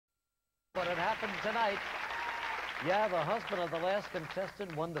But it happened tonight. Yeah, the husband of the last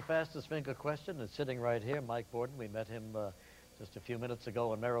contestant won the fastest finger question and sitting right here, Mike Bordin. We met him just a few minutes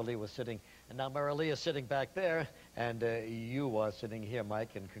ago when Mary Lee was sitting, and now Mary Lee is sitting back there, and you are sitting here, Mike,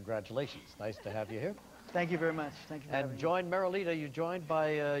 and congratulations. Nice to have you here. Thank you very much. Thank you for having me. And joined Mary Lee, are you joined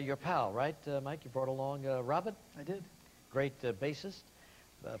by your pal, right, Mike? You brought along Robert? I did. Great bassist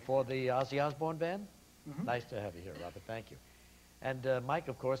for the Ozzy Osbourne band. Mm-hmm. Nice to have you here, Robert. Thank you. And Mike,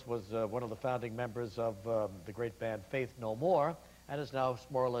 of course, was one of the founding members of the great band Faith No More, and is now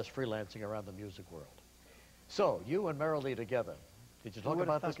more or less freelancing around the music world. So, you and Mary Lee together, did you talk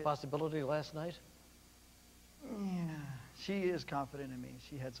about this possibility last night? Yeah, she is confident in me.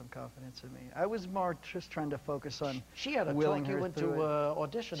 She had some confidence in me. I was more just trying to focus on She had to talk you into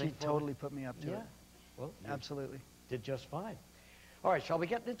auditioning. She totally put me up to it. Well, absolutely. Did just fine. All right, shall we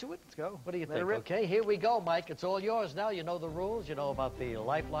get into it? Let's go. What do you think? Okay, here we go, Mike. It's all yours now. You know the rules. You know about the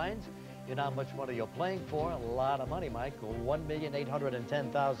lifelines. You know how much money you're playing for. A lot of money, Mike.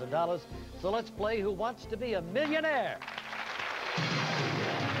 $1,810,000. So let's play Who Wants to Be a Millionaire?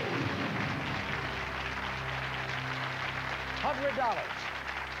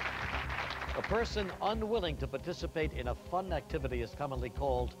 $100. A person unwilling to participate in a fun activity is commonly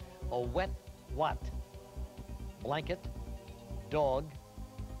called a wet what? Blanket, dog,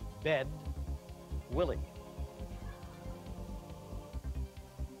 bed, Willie.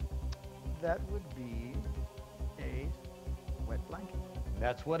 That would be a wet blanket.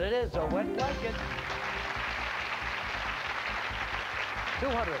 That's what it is, a wet blanket.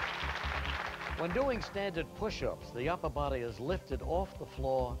 200. When doing standard push-ups, the upper body is lifted off the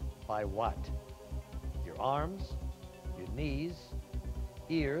floor by what? Your arms, your knees,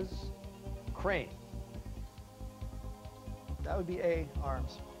 ears, crane. That would be A,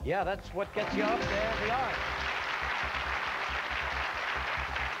 arms. Yeah, that's what gets you up there, the arms.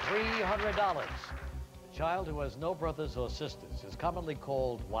 $300. Child who has no brothers or sisters is commonly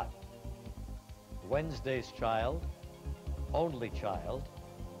called what? Wednesday's child, only child,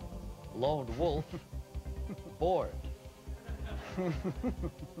 lone wolf, bored. A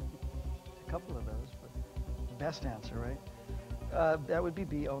couple of those, but the best answer, right? That would be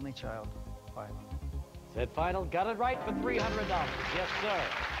B, only child, finally. Said final, got it right for $300. Yes, sir.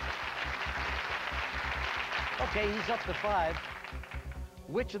 Okay, he's up to 5.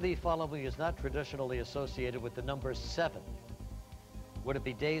 Which of the following is not traditionally associated with the number 7? Would it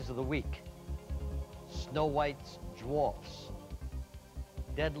be days of the week? Snow White's dwarfs,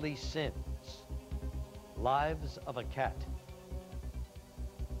 deadly sins, lives of a cat?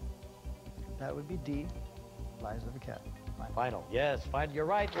 That would be D, lives of a cat. Final. Yes, final. You're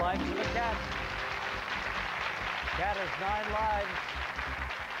right, lives of a cat. Cat has 9 lives.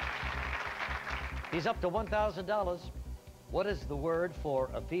 He's up to $1,000. What is the word for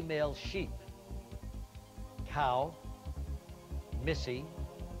a female sheep? Cow, missy,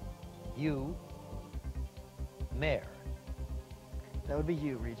 ewe, mare. That would be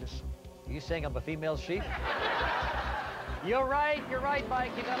you, Regis. Are you saying I'm a female sheep? You're right,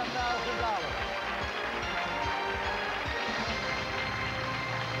 Mike. You got $1,000.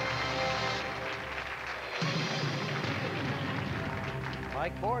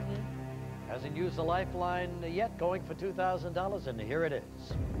 Mike Bordin hasn't used the lifeline yet, going for $2,000, and here it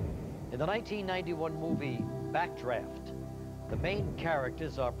is. In the 1991 movie Backdraft, the main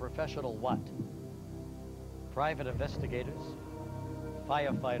characters are professional what? Private investigators,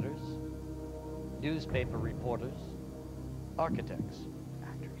 firefighters, newspaper reporters, architects.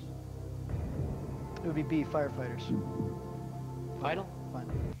 Actors. It would be B, firefighters. Final?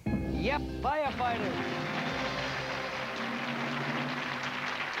 Final. Yep, firefighters.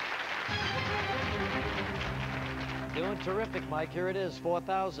 Doing terrific, Mike. Here it is,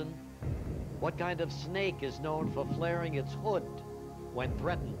 4,000. What kind of snake is known for flaring its hood when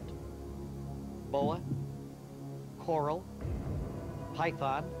threatened? Boa, coral,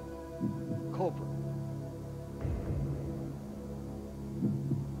 python, cobra.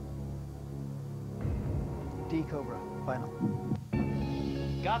 D, cobra. Final.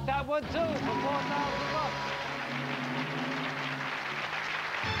 Got that one too for $4,000.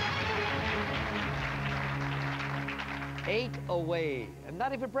 8 away. I'm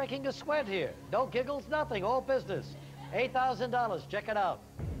not even breaking a sweat here. No giggles, nothing. All business. $8,000. Check it out.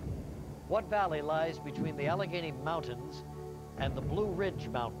 What valley lies between the Allegheny Mountains and the Blue Ridge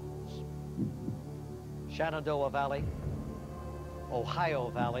Mountains? Shenandoah Valley, Ohio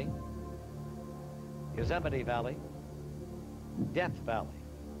Valley, Yosemite Valley, Death Valley.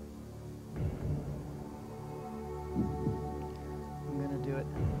 I'm gonna do it.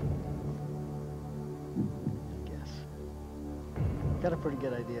 I guess. Got a pretty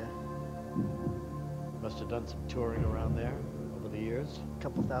good idea. Must have done some touring around there over the years. A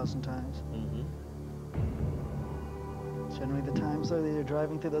couple thousand times. Mm-hmm. Generally the times though that you're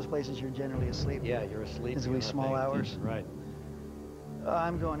driving through those places, you're generally asleep. Yeah, you're asleep. It's wee small hours. Right.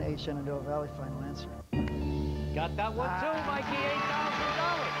 I'm going H, Shenandoah Valley, final answer. Got that one too, Mikey,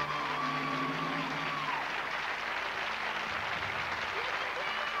 $8,000.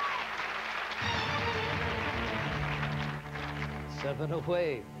 7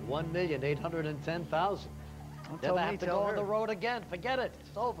 away, 1,810,000. Never have to go on the road again. Forget it.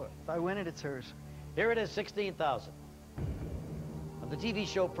 It's over. If I win it, it's hers. Here it is, 16,000. On the TV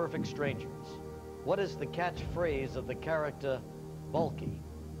show Perfect Strangers, what is the catchphrase of the character Bulky?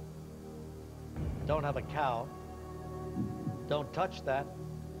 Don't have a cow. Don't touch that.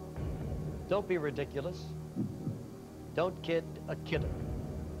 Don't be ridiculous. Don't kid a kidder.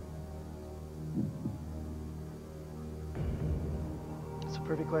 It's a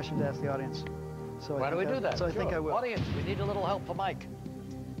perfect question to ask the audience. So Why do we do that? So I think I will. Audience, we need a little help for Mike.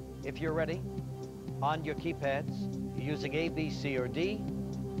 If you're ready, on your keypads, you're using A, B, C, or D,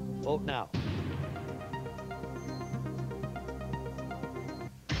 vote now.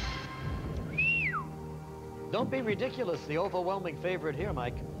 Don't be ridiculous, the overwhelming favorite here,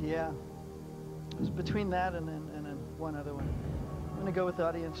 Mike. Yeah. It was between that and then one other one. I'm going to go with the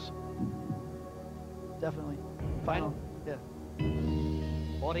audience. Definitely. Final? Yeah.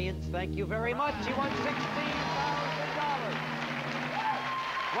 Audience, thank you very much. He won $16,000.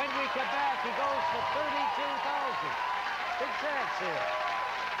 When we come back, he goes for $32,000. Big chance here.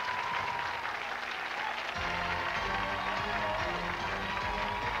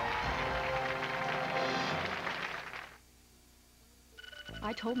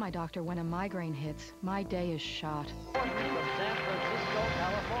 I told my doctor when a migraine hits, my day is shot. From San Francisco,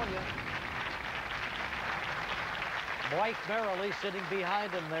 California. Wife Merrily sitting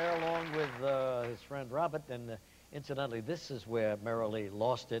behind him there along with his friend Robert. And incidentally, this is where Merrily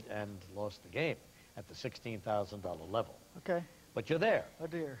lost it and lost the game at the $16,000 level. Okay. But you're there. Oh,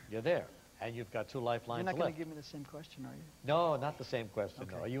 dear. You're there. And you've got 2 lifelines left. You're not going to give me the same question, are you? No, not the same question.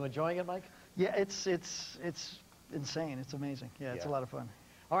 Okay. No. Are you enjoying it, Mike? Yeah, it's insane. It's amazing. Yeah, it's a lot of fun.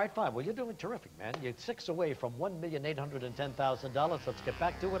 All right, fine. Well, you're doing terrific, man. You're 6 away from $1,810,000. Let's get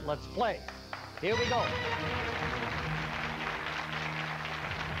back to it. Let's play. Here we go.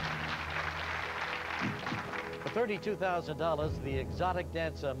 For $32,000, the exotic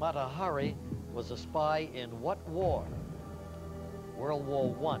dancer Mata Hari was a spy in what war? World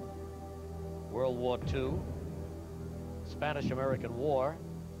War I, World War II, Spanish-American War,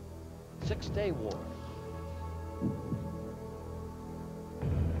 Six-Day War.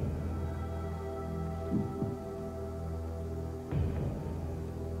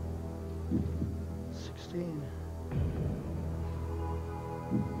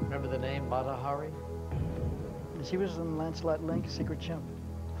 Remember the name Mata Hari? She was in Lancelot Link, Secret Chimp.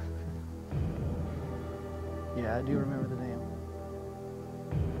 Yeah, I do remember the name.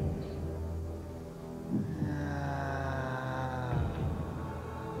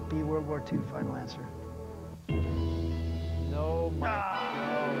 B, World War II, final answer. No, Mike.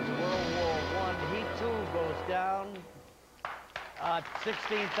 No, it's World War I. He too goes down.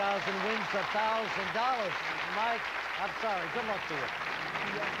 16,000 wins $1,000. Mike, I'm sorry. Good luck to you.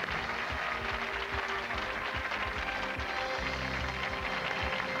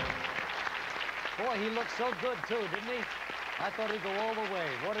 Boy, he looked so good too, didn't he? I thought he'd go all the way.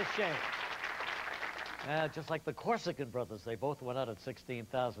 What a shame. Just like the Corsican brothers, they both went out at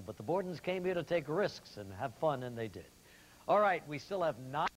 16,000. But the Bordins came here to take risks and have fun, and they did. All right, we still have 9.